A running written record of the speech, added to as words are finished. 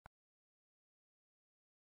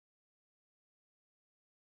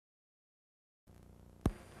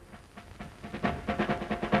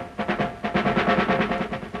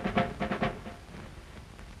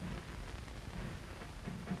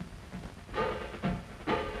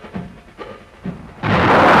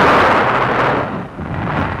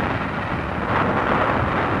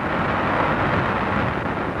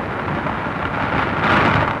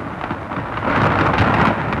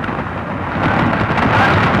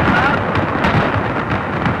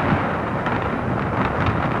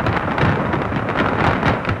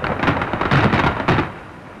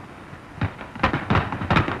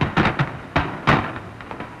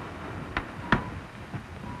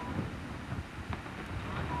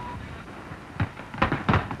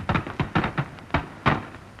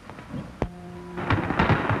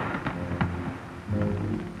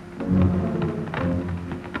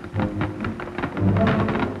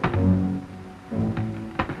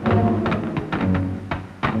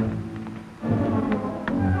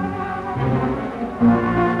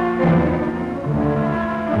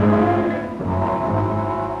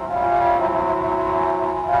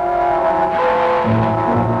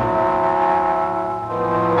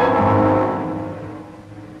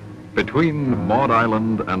Between Maud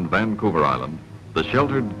Island and Vancouver Island, the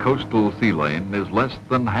sheltered coastal sea lane is less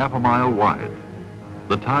than half a mile wide.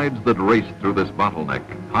 The tides that race through this bottleneck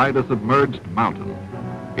hide a submerged mountain.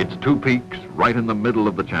 Its two peaks, right in the middle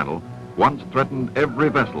of the channel, once threatened every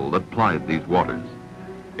vessel that plied these waters.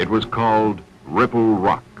 It was called Ripple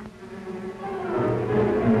Rock.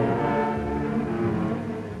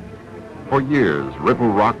 For years, Ripple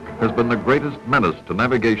Rock has been the greatest menace to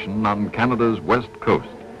navigation on Canada's west coast,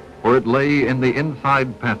 for it lay in the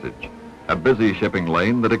Inside Passage, a busy shipping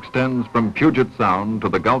lane that extends from Puget Sound to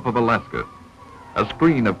the Gulf of Alaska. A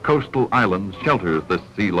screen of coastal islands shelters this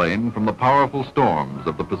sea lane from the powerful storms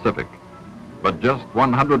of the Pacific. But just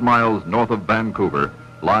 100 miles north of Vancouver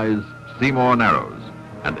lies Seymour Narrows,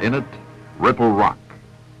 and in it, Ripple Rock.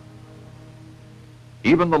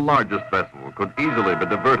 Even the largest vessel could easily be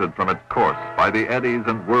diverted from its course by the eddies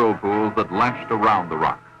and whirlpools that lashed around the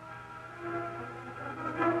rock.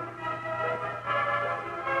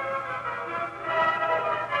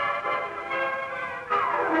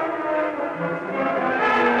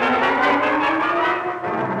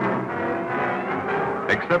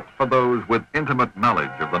 Except for those with intimate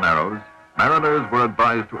knowledge of the Narrows, mariners were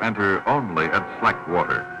advised to enter only at slack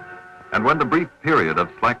water. And when the brief period of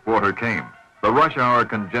slack water came, the rush hour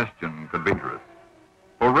congestion could be dangerous.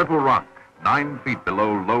 For Ripple Rock, 9 feet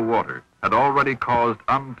below low water, had already caused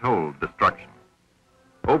untold destruction.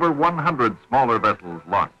 Over 100 smaller vessels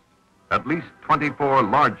lost, at least 24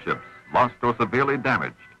 large ships lost or severely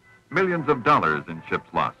damaged, millions of dollars in ships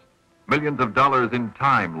lost, millions of dollars in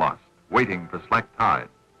time lost, waiting for slack tide,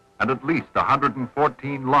 and at least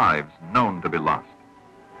 114 lives known to be lost.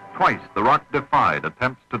 Twice the rock defied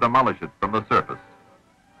attempts to demolish it from the surface.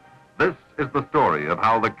 This is the story of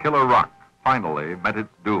how the killer rock finally met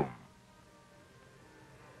its doom.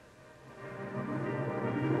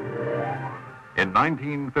 In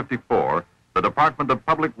 1954, the Department of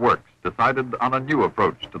Public Works decided on a new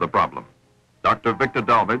approach to the problem. Dr. Victor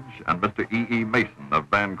Dalmage and Mr. E.E. Mason of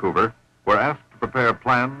Vancouver were asked to prepare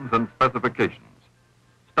plans and specifications.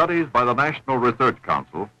 Studies by the National Research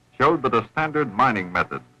Council showed that a standard mining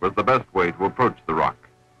method was the best way to approach the rock.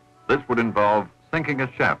 This would involve sinking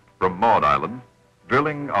a shaft from Maud Island,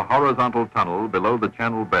 drilling a horizontal tunnel below the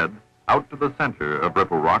channel bed out to the center of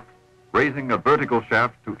Ripple Rock, raising a vertical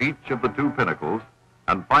shaft to each of the 2 pinnacles,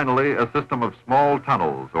 and finally a system of small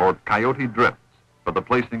tunnels or coyote drifts for the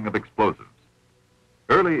placing of explosives.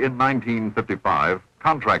 Early in 1955,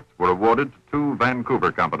 contracts were awarded to 2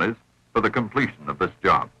 Vancouver companies for the completion of this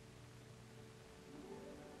job.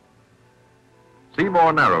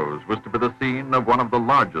 Seymour Narrows was to be the scene of one of the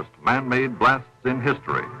largest man-made blasts in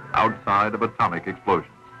history outside of atomic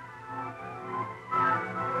explosions.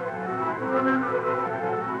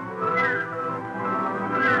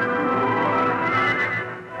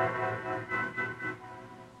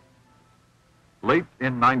 Late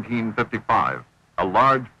in 1955, a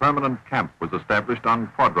large permanent camp was established on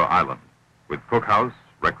Quadra Island, with cookhouse,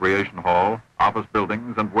 recreation hall, office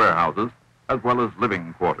buildings, and warehouses, as well as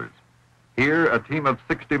living quarters. Here, a team of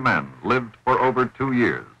 60 men lived for over 2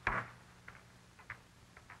 years.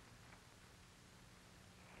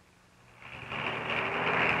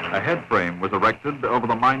 A head frame was erected over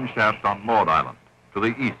the mine shaft on Maud Island, to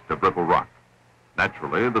the east of Ripple Rock.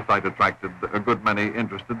 Naturally, the site attracted a good many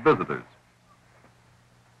interested visitors.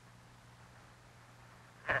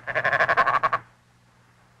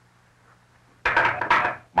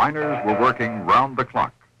 Miners were working round the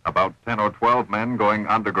clock, about 10 or 12 men going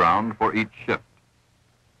underground for each shift.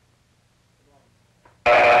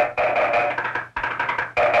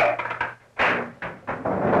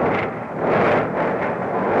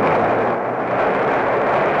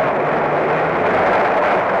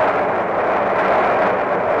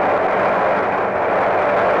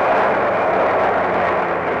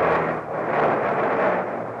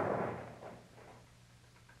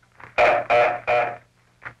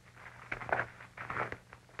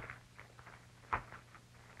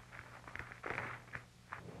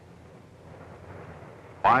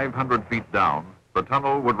 .500 feet down, the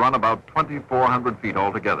tunnel would run about 2,400 feet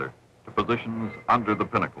altogether to positions under the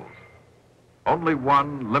pinnacles. Only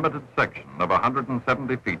one limited section of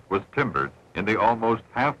 170 feet was timbered in the almost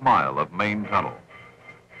half mile of main tunnel.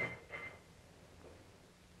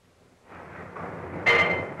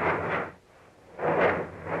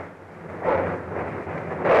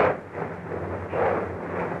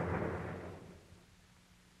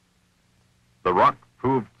 The rock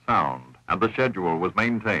proved sound, and the schedule was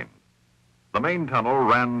maintained. The main tunnel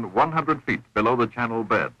ran 100 feet below the channel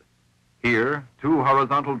bed. Here, 2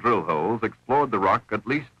 horizontal drill holes explored the rock at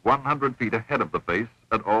least 100 feet ahead of the face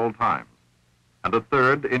at all times. and a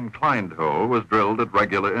third inclined hole was drilled at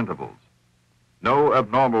regular intervals. No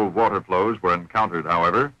abnormal water flows were encountered,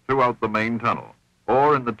 however, throughout the main tunnel,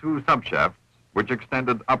 or in the two subshafts, which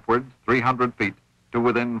extended upwards 300 feet to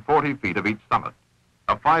within 40 feet of each summit.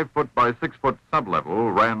 A 5-foot by 6-foot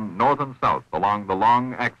sublevel ran north and south along the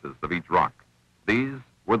long axis of each rock. These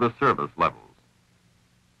were the service levels.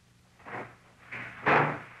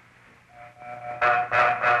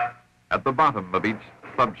 At the bottom of each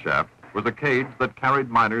subshaft was a cage that carried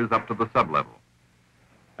miners up to the sublevel.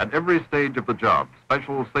 At every stage of the job,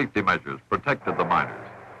 special safety measures protected the miners.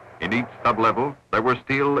 In each sublevel, there were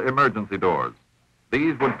steel emergency doors.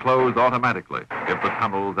 These would close automatically if the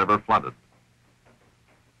tunnels ever flooded.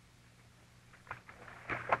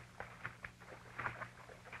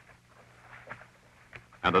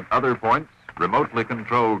 And at other points, remotely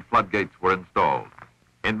controlled floodgates were installed.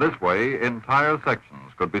 In this way, entire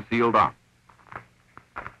sections could be sealed off.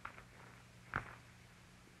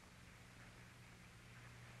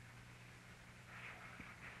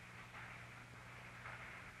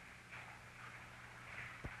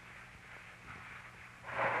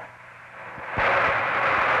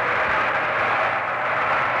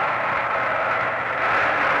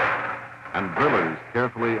 And drillers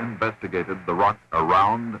carefully investigated the rock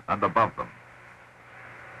around and above them.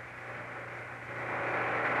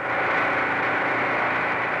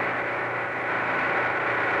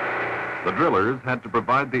 The drillers had to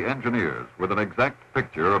provide the engineers with an exact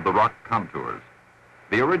picture of the rock contours.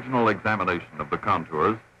 The original examination of the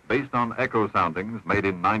contours, based on echo soundings made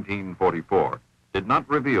in 1944, did not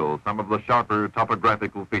reveal some of the sharper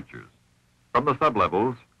topographical features. From the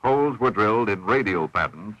sublevels, holes were drilled in radial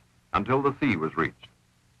patterns until the sea was reached.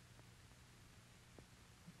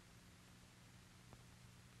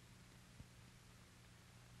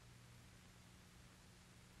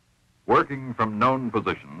 Working from known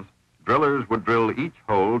positions, drillers would drill each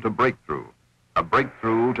hole to breakthrough, a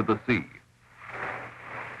breakthrough to the sea.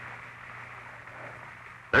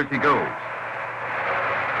 There she goes.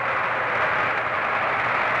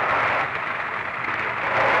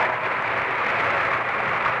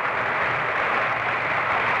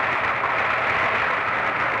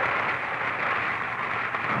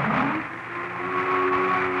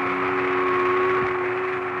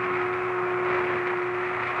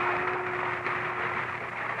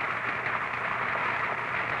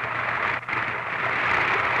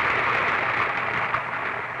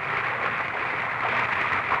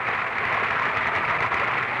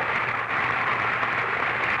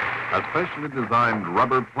 A specially designed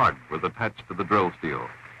rubber plug was attached to the drill steel.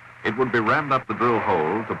 It would be rammed up the drill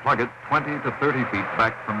hole to plug it 20 to 30 feet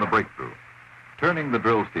back from the breakthrough. Turning the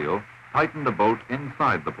drill steel tightened a bolt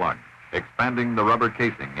inside the plug, expanding the rubber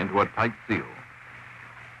casing into a tight seal.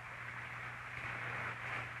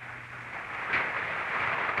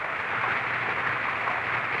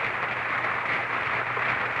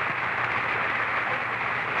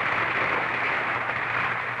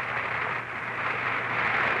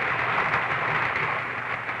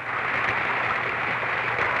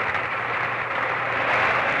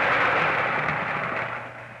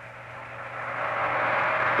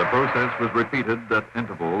 The process was repeated at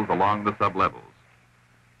intervals along the sublevels.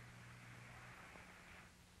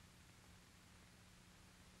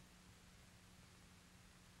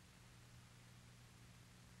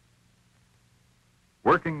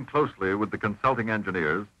 Working closely with the consulting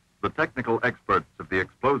engineers, the technical experts of the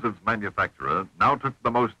explosives manufacturer now took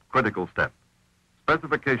the most critical step.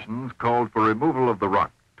 Specifications called for removal of the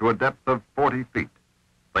rock to a depth of 40 feet.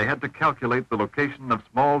 They had to calculate the location of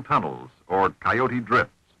small tunnels or coyote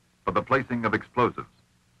drifts for the placing of explosives,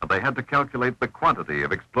 and they had to calculate the quantity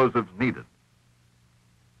of explosives needed.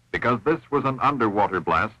 Because this was an underwater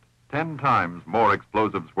blast, 10 times more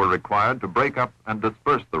explosives were required to break up and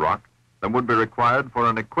disperse the rock than would be required for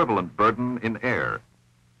an equivalent burden in air.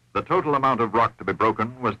 The total amount of rock to be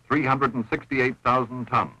broken was 368,000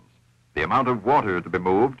 tons. The amount of water to be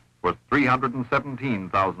moved was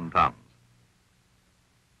 317,000 tons.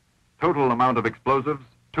 Total amount of explosives,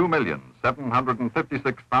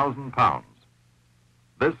 2,756,000 pounds.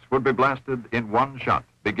 This would be blasted in one shot,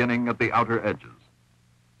 beginning at the outer edges.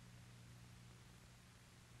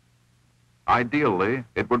 Ideally,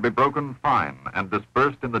 it would be broken fine and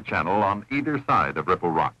dispersed in the channel on either side of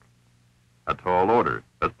Ripple Rock. A tall order,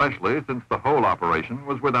 especially since the whole operation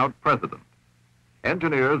was without precedent.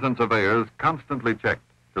 Engineers and surveyors constantly checked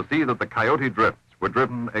to see that the coyote drifts were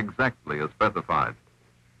driven exactly as specified.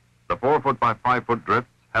 The 4-foot by 5-foot drifts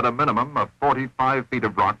had a minimum of 45 feet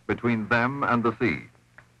of rock between them and the sea.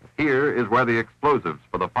 Here is where the explosives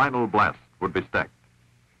for the final blast would be stacked.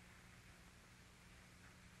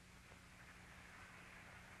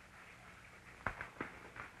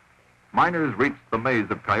 miners reached the maze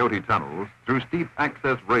of coyote tunnels through steep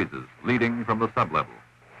access raises leading from the sublevel.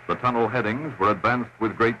 The tunnel headings were advanced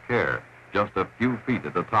with great care, just a few feet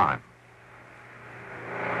at a time.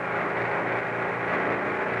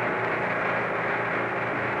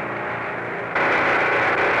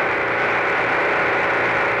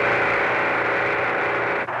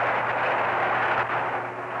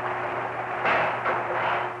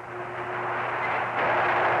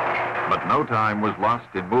 But no time was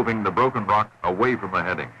lost in moving the broken rock away from the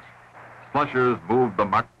headings. Slushers moved the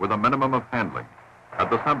muck with a minimum of handling. At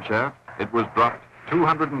the subshaft, it was dropped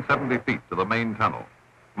 270 feet to the main tunnel.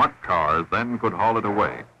 Muck cars then could haul it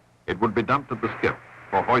away. It would be dumped at the skip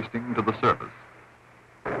for hoisting to the surface.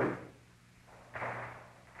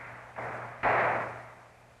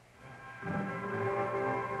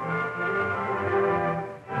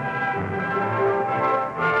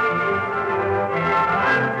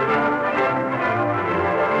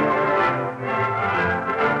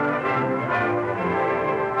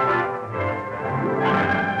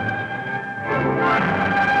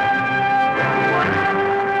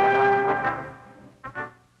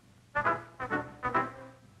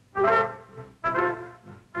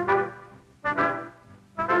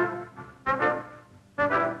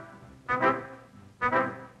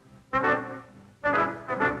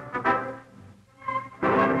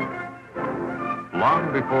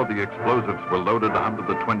 Long before the explosives were loaded onto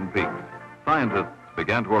the Twin Peaks, scientists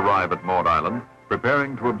began to arrive at Maud Island,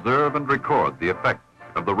 preparing to observe and record the effects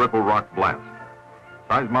of the Ripple Rock blast.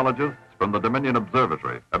 Seismologists from the Dominion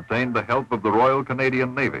Observatory obtained the help of the Royal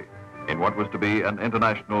Canadian Navy in what was to be an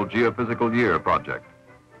International Geophysical Year project.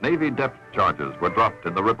 Navy depth charges were dropped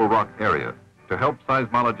in the Ripple Rock area to help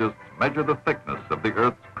seismologists measure the thickness of the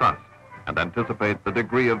Earth's crust and anticipate the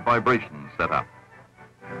degree of vibration set up.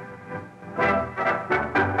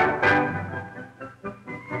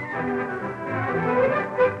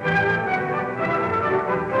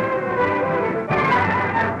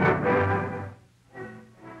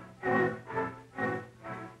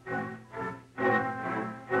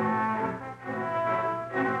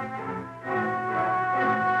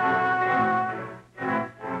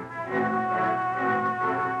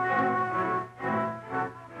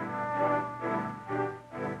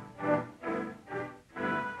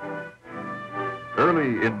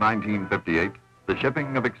 Early in 1958, the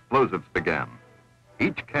shipping of explosives began.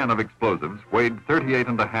 Each can of explosives weighed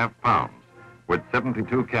 38.5 pounds. With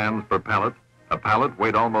 72 cans per pallet, a pallet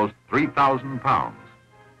weighed almost 3,000 pounds.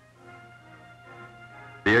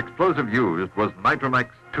 The explosive used was Nitromex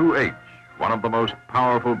 2H, one of the most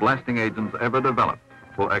powerful blasting agents ever developed.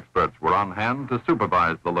 Full experts were on hand to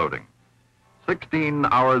supervise the loading. 16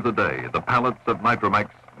 hours a day, the pallets of Nitromex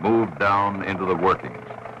moved down into the workings.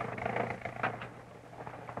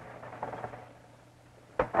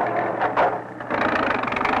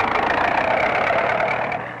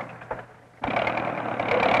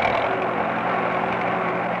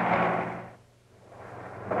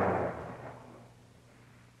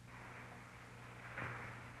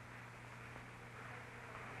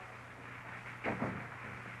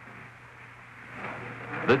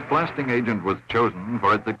 This blasting agent was chosen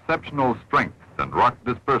for its exceptional strength and rock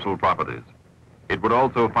dispersal properties. It would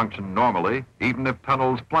also function normally, even if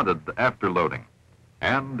tunnels flooded after loading.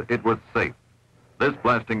 And it was safe. This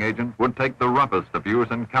blasting agent would take the roughest abuse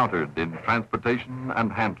encountered in transportation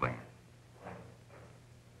and handling.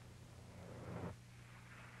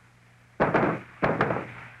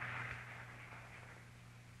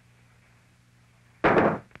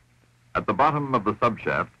 At the bottom of the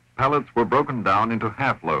subshaft, pallets were broken down into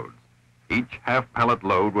half loads. Each half pallet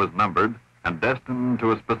load was numbered and destined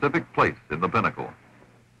to a specific place in the pinnacle.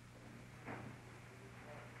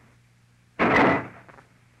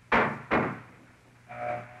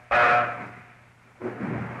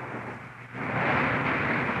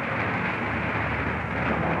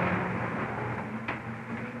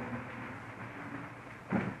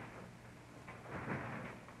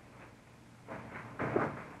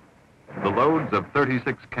 The loads of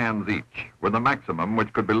 36 cans each were the maximum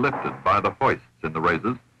which could be lifted by the hoists in the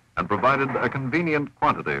raises and provided a convenient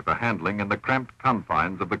quantity for handling in the cramped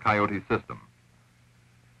confines of the Coyote system.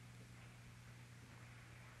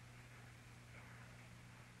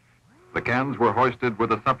 The cans were hoisted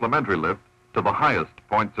with a supplementary lift to the highest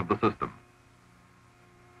points of the system.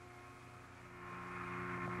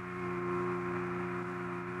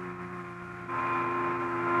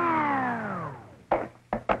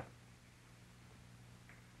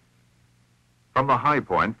 From the high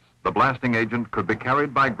points, the blasting agent could be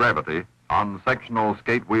carried by gravity on sectional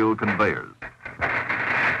skate wheel conveyors.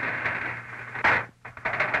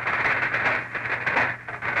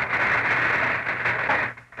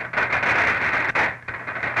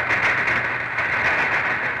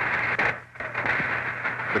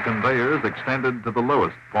 extended to the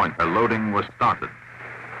lowest point where loading was started.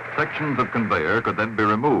 Sections of conveyor could then be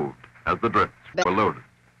removed as the drifts were loaded.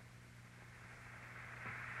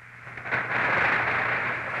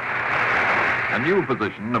 A new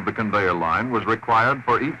position of the conveyor line was required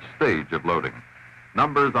for each stage of loading.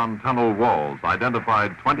 Numbers on tunnel walls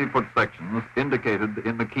identified 20-foot sections indicated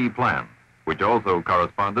in the key plan, which also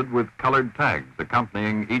corresponded with colored tags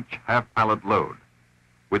accompanying each half-pallet load.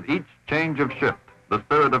 With each change of shift, the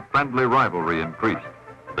spirit of friendly rivalry increased.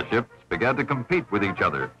 The shifts began to compete with each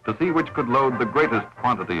other to see which could load the greatest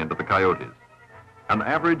quantity into the Coyotes. An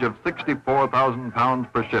average of 64,000 pounds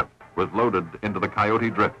per shift was loaded into the Coyote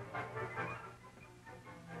drifts.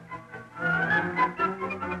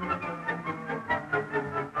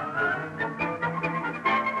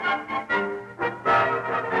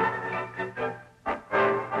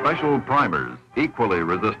 Special primers, equally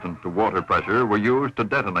resistant to water pressure, were used to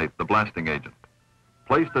detonate the blasting agent.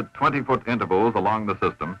 Placed at 20-foot intervals along the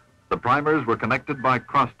system, the primers were connected by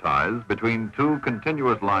cross ties between two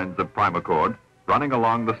continuous lines of primacord running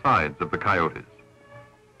along the sides of the Coyotes.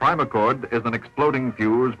 Primacord is an exploding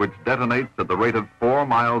fuse which detonates at the rate of 4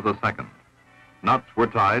 miles a second. Nuts were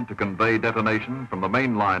tied to convey detonation from the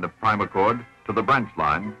main line of primacord to the branch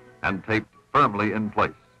line and taped firmly in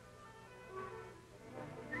place.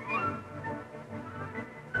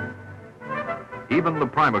 Even the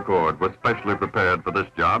primacord was specially prepared for this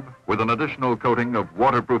job with an additional coating of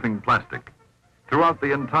waterproofing plastic. Throughout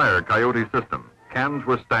the entire Coyote system, cans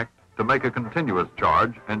were stacked to make a continuous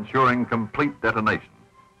charge, ensuring complete detonation.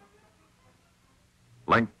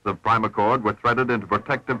 Lengths of primacord were threaded into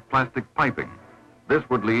protective plastic piping. This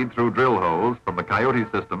would lead through drill holes from the Coyote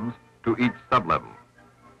systems to each sublevel.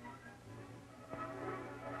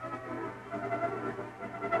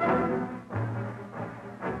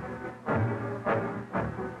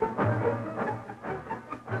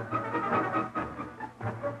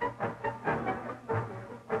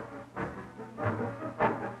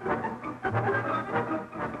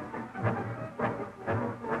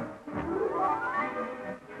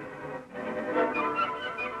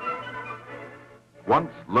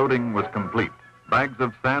 Once loading was complete, bags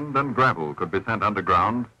of sand and gravel could be sent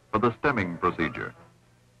underground for the stemming procedure.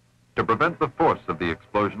 To prevent the force of the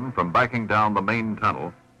explosion from backing down the main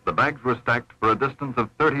tunnel, the bags were stacked for a distance of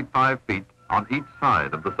 35 feet on each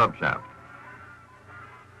side of the subshaft.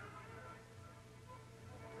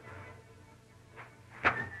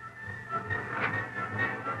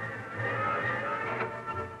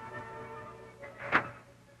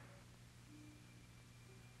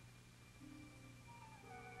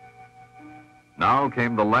 Now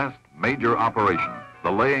came the last major operation,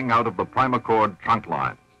 the laying out of the primacord trunk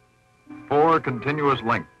lines. 4 continuous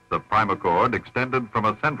lengths of primacord extended from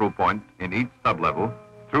a central point in each sublevel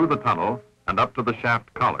through the tunnel and up to the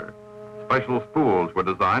shaft collar. Special spools were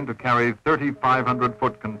designed to carry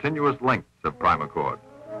 3,500-foot continuous lengths of primacord.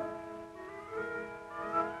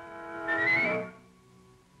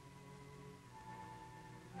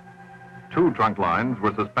 Two trunk lines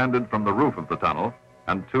were suspended from the roof of the tunnel,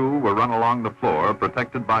 and 2 were run along the floor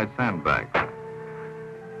protected by sandbags.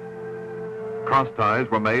 Cross ties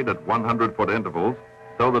were made at 100-foot intervals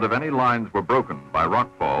so that if any lines were broken by rock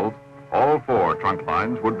falls, all 4 trunk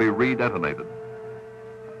lines would be redetonated.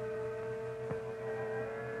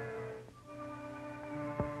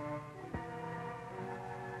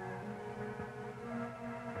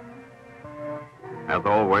 As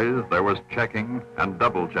always, there was checking and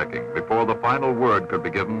double checking before the final word could be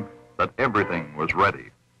given that everything was ready.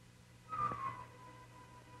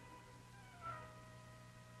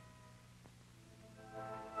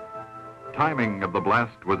 Timing of the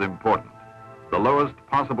blast was important. The lowest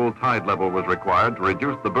possible tide level was required to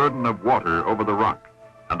reduce the burden of water over the rock,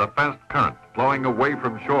 and a fast current flowing away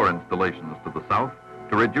from shore installations to the south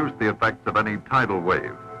to reduce the effects of any tidal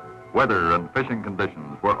wave. Weather and fishing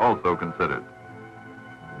conditions were also considered.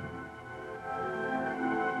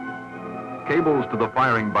 Cables to the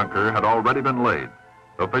firing bunker had already been laid.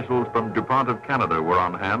 Officials from DuPont of Canada were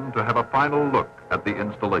on hand to have a final look at the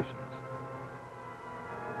installations.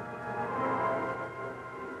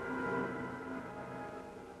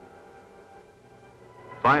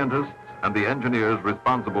 Scientists and the engineers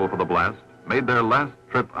responsible for the blast made their last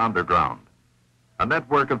trip underground. A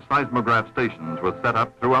network of seismograph stations was set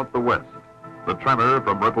up throughout the West. The tremor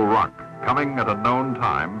from Ripple Rock, coming at a known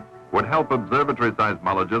time, would help observatory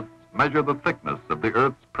seismologists measure the thickness of the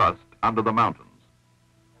Earth's crust under the mountains.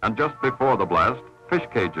 And just before the blast, fish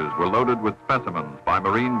cages were loaded with specimens by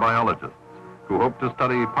marine biologists who hoped to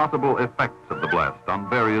study possible effects of the blast on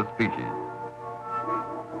various species.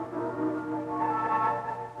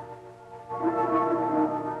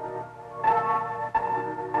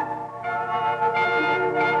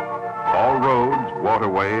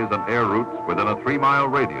 waterways and air routes within a 3-mile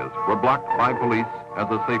radius were blocked by police as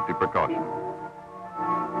a safety precaution.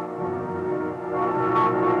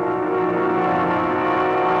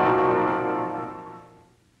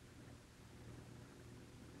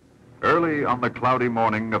 Early on the cloudy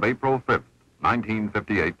morning of April 5th,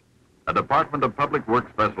 1958, a Department of Public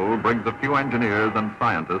Works vessel brings a few engineers and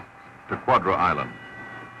scientists to Quadra Island.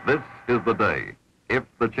 This is the day, if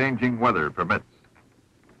the changing weather permits.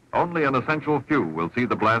 Only an essential few will see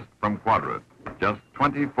the blast from Quadra, just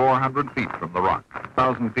 2,400 feet from the rock.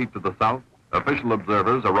 1,000 feet to the south, official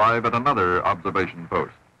observers arrive at another observation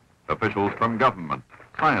post. Officials from government,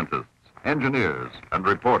 scientists, engineers, and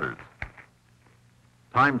reporters.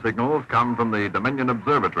 Time signals come from the Dominion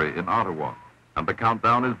Observatory in Ottawa, and the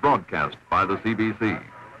countdown is broadcast by the CBC.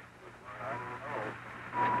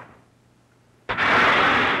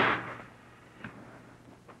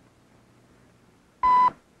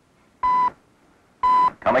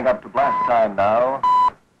 Coming up to blast time now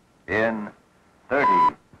in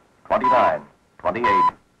 30, 29,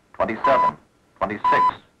 28, 27, 26,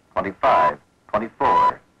 25,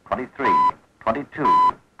 24, 23,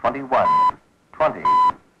 22, 21, 20,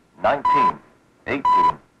 19, 18,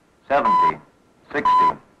 17,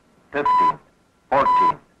 16, 15,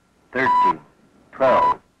 14, 13,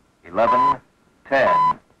 12, 11,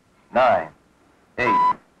 10, 9, 8,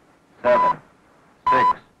 7, 6,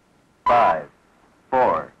 5,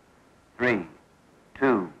 4, 3,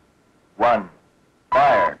 2, 1,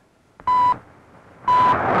 fire.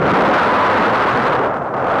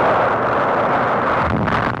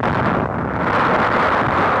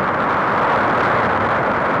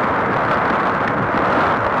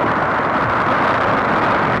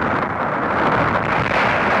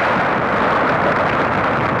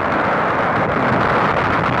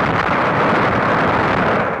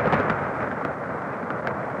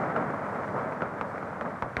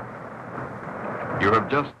 You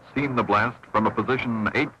have just seen the blast from a position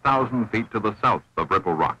 8,000 feet to the south of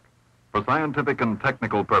Ripple Rock. For scientific and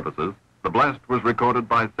technical purposes, the blast was recorded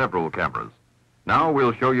by several cameras. Now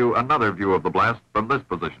we'll show you another view of the blast from this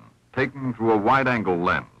position, taken through a wide-angle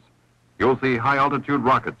lens. You'll see high-altitude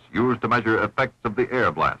rockets used to measure effects of the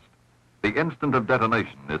air blast. The instant of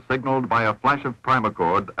detonation is signaled by a flash of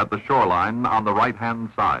primacord at the shoreline on the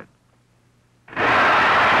right-hand side.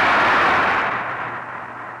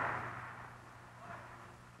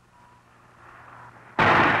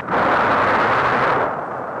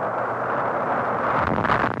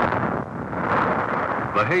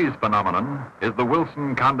 The haze phenomenon is the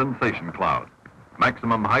Wilson condensation cloud.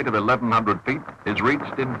 Maximum height of 1,100 feet is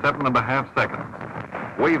reached in 7.5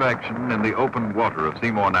 seconds. Wave action in the open water of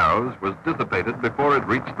Seymour Narrows was dissipated before it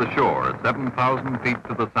reached the shore at 7,000 feet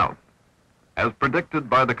to the south. As predicted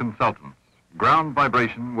by the consultants, ground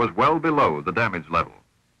vibration was well below the damage level.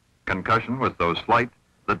 Concussion was so slight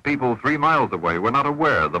that people 3 miles away were not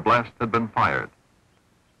aware the blast had been fired.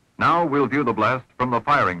 Now we'll view the blast from the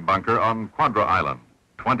firing bunker on Quadra Island,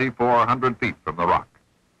 2,400 feet from the rock.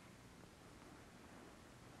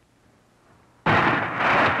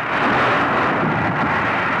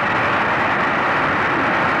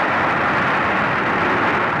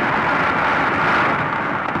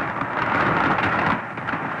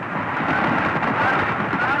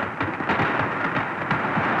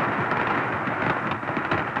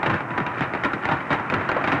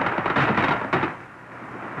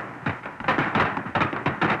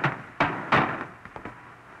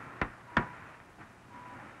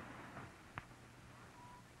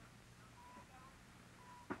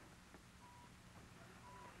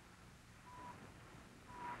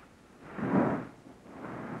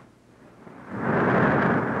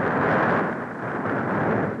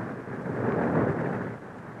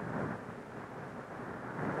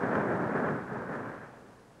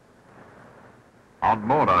 On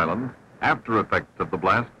Maud Island, after effects of the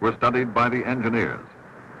blast were studied by the engineers.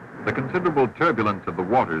 The considerable turbulence of the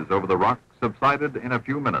waters over the rock subsided in a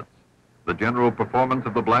few minutes. The general performance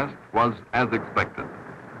of the blast was as expected.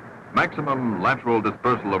 Maximum lateral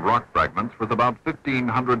dispersal of rock fragments was about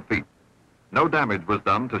 1,500 feet. No damage was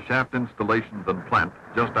done to shaft installations and plant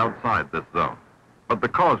just outside this zone. But the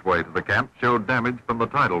causeway to the camp showed damage from the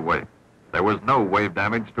tidal wave. There was no wave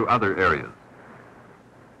damage to other areas.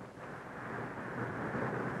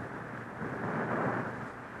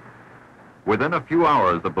 Within a few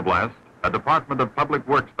hours of the blast, a Department of Public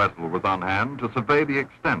Works vessel was on hand to survey the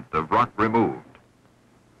extent of rock removed.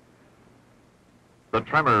 The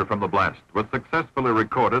tremor from the blast was successfully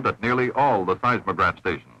recorded at nearly all the seismograph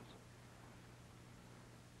stations.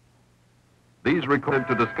 These recorded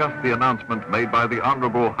to discuss the announcement made by the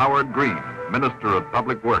Honorable Howard Green, Minister of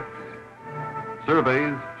Public Works.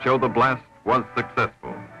 Surveys show the blast was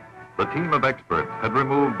successful. The team of experts had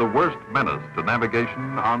removed the worst menace to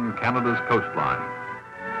navigation on Canada's coastline.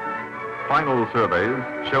 Final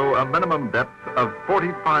surveys show a minimum depth of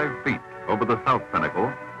 45 feet over the south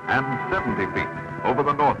pinnacle and 70 feet over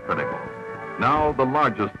the north pinnacle. Now the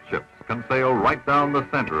largest ships can sail right down the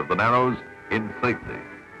center of the Narrows in safety.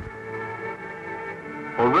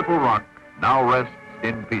 For Ripple Rock now rests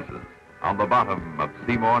in pieces on the bottom of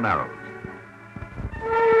Seymour Narrows.